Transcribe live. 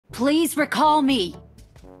Please recall me.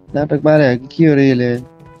 नाटक पारे के हो रे यसले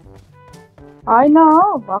होइन हौ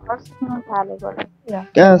भर्खर सिक्न थालेको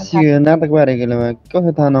रहेछ कहाँ सिक्यो नाटक पारेको बेलामा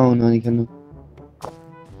कसो थाहा नहुनु अनि खेल्नु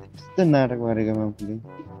यस्तो नाटक पारेको मान्छेले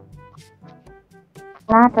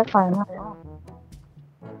नाटक होइन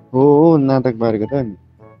हो नाटक पारेको त नि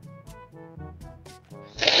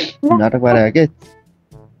नाटक पारेको के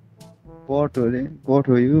पट हो रे पट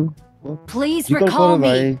हो यो Please निकल recall पऱ्यो me.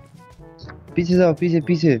 भाइ पीछे जाओ पीछे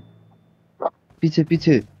पीछे पीछे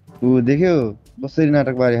पीछे वो देख्यो कसरी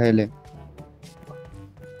नाटक पारे अहिले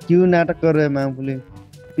क्यों नाटक कर रहे हैं मैम पुलिस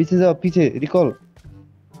पीछे जाओ पीछे रिकॉल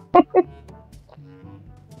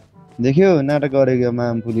देखियो नाटक गरेको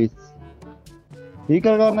मैम पुलिस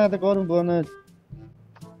रिकॉल गर्न त गर्नु पर्न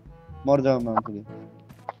मर जाऊ मैम पुलिस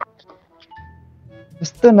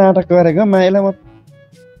यस्तो नाटक गरेको माइला म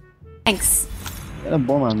Thanks. एला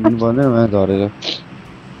बम हान्नु पर्ने मा झरेर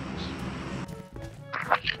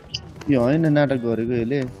यो हैन नाटक गरेको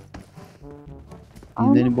यसले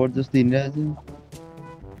हिँड्दैन बड जस्तो हिँडिरहेछ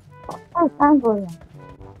कहाँ गयो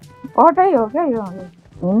पटै हो क्या यो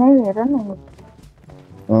हिँडै हेर न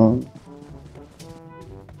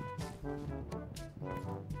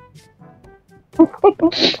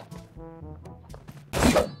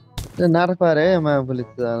त्यो नाटक पारे है मा पुलिस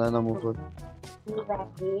साला नमको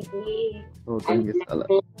हो तंगे साला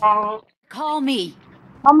Call me.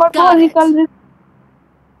 Number Got 4 it. निकल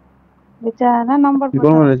बेचारा नम्बर 4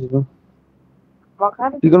 निकल रहेछ त भर्खर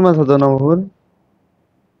निकल मा छ त नम्बर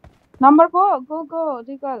नम्बर 4 गो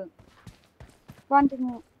निकल 20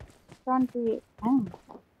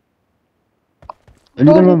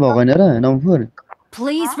 निकल मा भएको हैन र number 4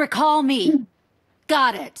 Please recall me.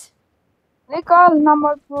 Got it. निकल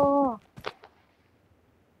नम्बर 4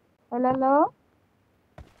 हेलो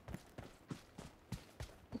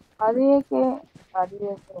हरिए के ला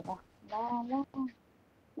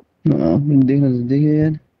देखियो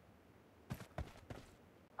यार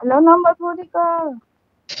हेलो नम्बर 4 निकल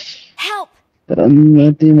Help.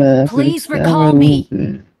 रमतीमा Please recall me.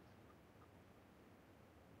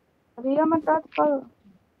 हरिया में टच कर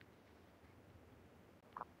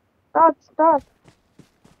टच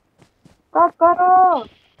करो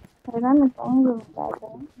हेर न टाइम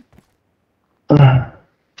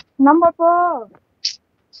नम्बर 4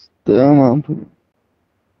 तमाम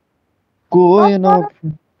को यो नम्बर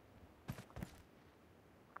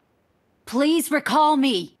Please recall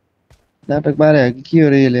me. नाटक पारे के हो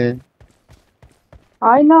रे यसले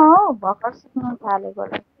होइन हौ भर्खर सिक्न थालेको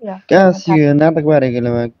रहेछ कहाँ सिक्यो नाटक पारेको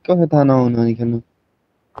बेलामा कसो थाहा नहुनु अनि खेल्नु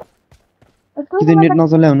कि त नेट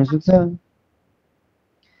नचले हुन सक्छ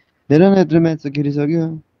हेर न यत्रो match खेलिसक्यो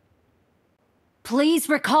Please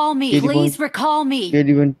recall me. Please recall me.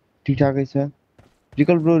 KD पनि ठिकठाकै छ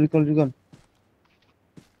रिकल ब्रो रिकल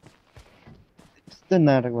यस्तो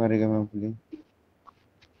नाटक पारेको मान्छेले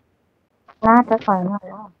नाटक होइन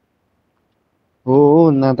हो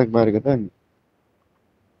नाटक पारेको त नि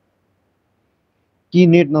कि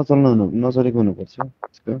नेट नचलेको हुनुपर्छ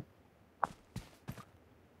यसको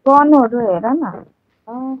गनहरू हेर न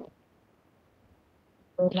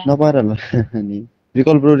नपाएर होला नि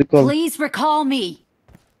रिकल bro skill Please recall me.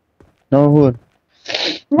 Number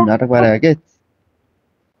 4 नाटक पारेको के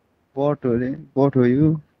पट हो यो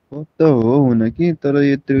पट त हो हुन कि तर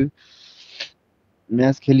यत्रो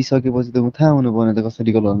म्याच खेलिसकेपछि त थाहा हुनु पर्ने त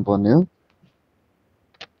कसरी गोल गर्नु पर्ने हो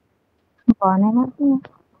भनेन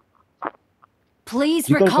Please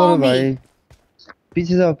निकल recall पऱ्यो me. भाइ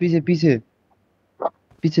पीछे जाओ पीछे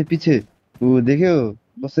पीछे वो देख्यो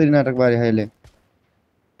कसरी नाटक पारे अहिले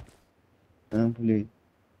मामफुले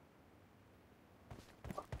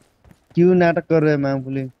क्यों नाटक कर रहे हैं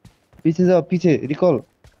मामफुले पीछे जाओ पीछे रिकॉल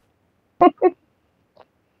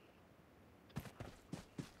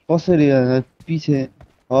कसरी पीछे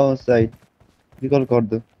हो साइड रिकल कर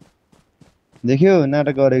दो देख्यो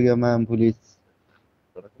नाटक गरेको माम पुलिस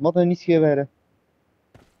म त निस्किए बाहिर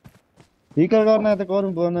रिकल गर्न त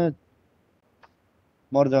गर्नु पर्न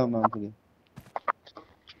मर जाऊ माम पुलिस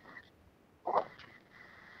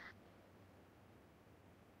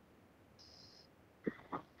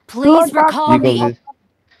Please recall me.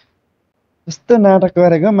 यस्तो नाटक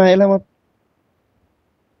गरेको माइला म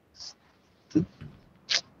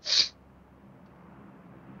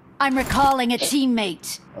I'm recalling a teammate.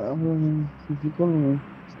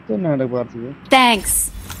 यस्तो नाटक पर्छ Thanks.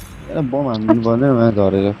 एला बम हान्नु पर्ने मा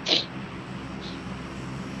झरेर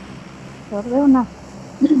झर्दैउ न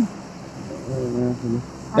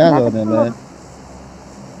कहाँ झर्ने ल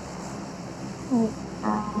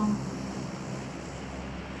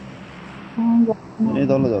ए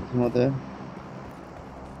तल झर्छु म त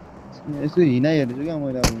यसो हिँडाइ हेर्छु क्या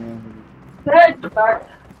मैले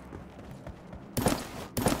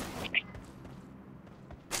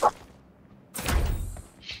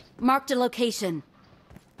Marked a location.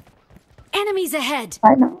 Enemies ahead.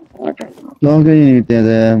 होइन लगे नि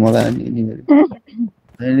त्यहाँ मलाई नि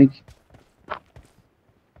अनि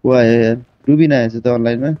को आयो यार रुबिन आएछ त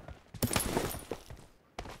अनलाइनमा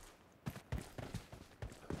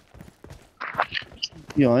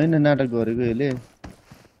यो होइन नाटक गरेको यसले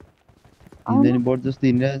हिँड्दैन बढ जस्तो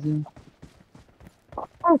हिँडिरहेछ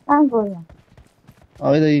कहाँ गयो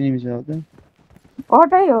अब त इनिमी छ अब त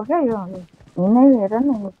अटै हो क्या यो हिँड्नै हेर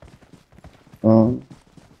न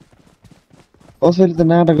कसैले त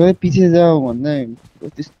नाटक गरे पछि जाऊ भन्दा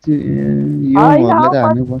त्यस्तो यो होइन,हरूले त अब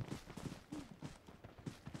हान्नु पर्छ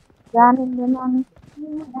जानिँदैन अनि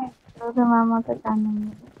मामा त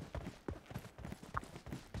जानिँदैन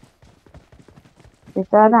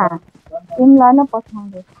बिचरा तिमीलाई नै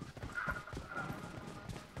पठाउँदै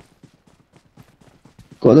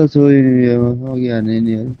कता छ इनिमी अब अघि हाने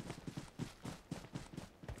नि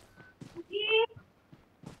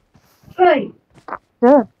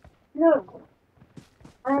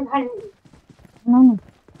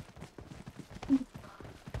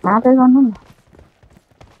खाँदै गर्नु न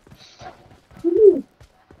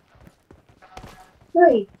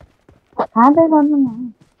खाँदै गर्नु न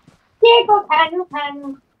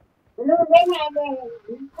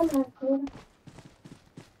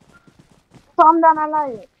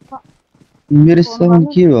सम्झनालाई मेरो साउन्ड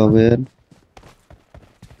के भएको यार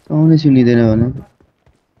साउन्डै सुनिँदैन भने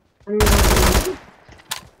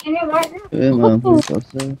ए माफी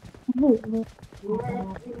पर्छ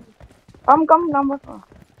कम नम्बर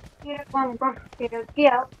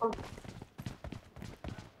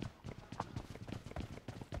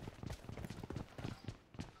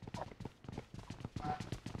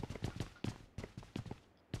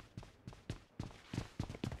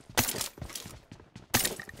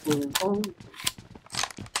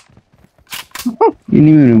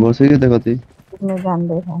इनिमी हुनु बस्यो क्या त कतै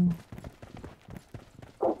जान्दैछन्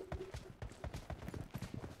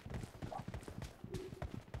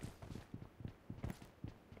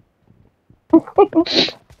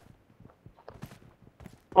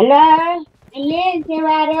Hello, ini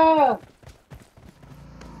Cewaro.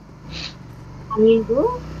 Amigo,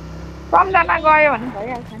 सम्झना गयो भने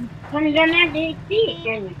भइहाल्छ नि sambil di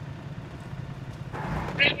kan.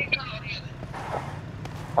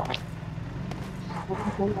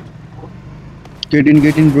 Get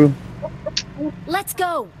in bro Let's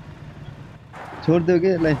go. छोडिदेऊ के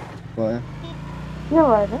यसलाई भयो के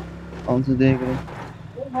भएर आउँछ देखेको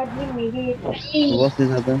Lagi midi.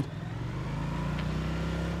 बस्दैछ त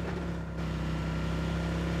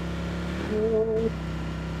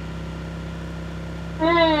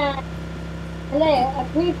Hello,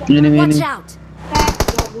 aku enemy Watch enemy out.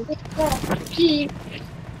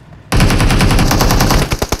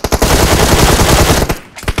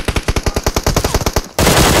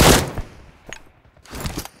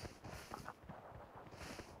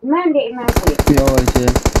 mandi mandi. त्यो अगाडि छ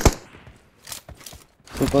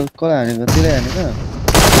त्यो कसलाई हानेको त्यसलाई हानेको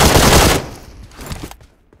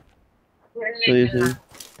सही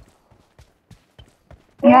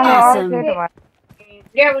Awesome.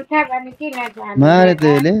 Dia ucap ani kina dah. मारे त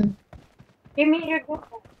यसले Kimi itu.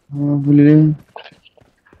 फुलले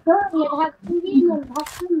Oh, ya hakuni,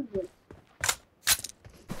 hakuni.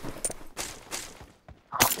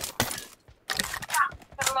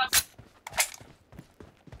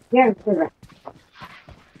 Ya betul.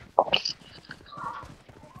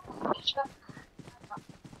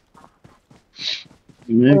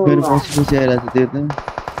 फेरि पछि आइरहेको छ त्यो त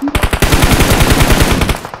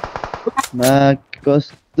मा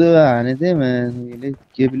कस्तो हाने थिएँ मान्छेले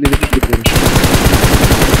केपीले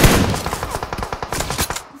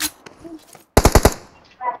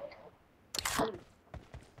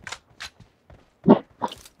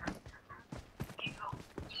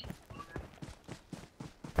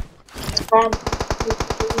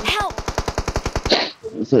Help.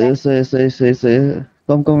 सही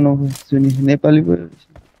कम न सुनि नेपाली पो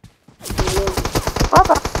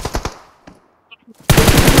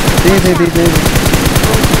त्यही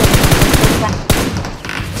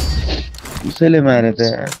उसैले मारे त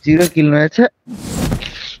 0 किल रहेछ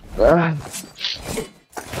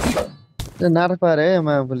नाटक पारे है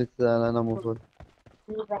माफुले साला नमुको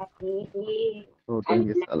Ini टोटल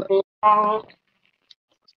के साला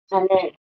berarti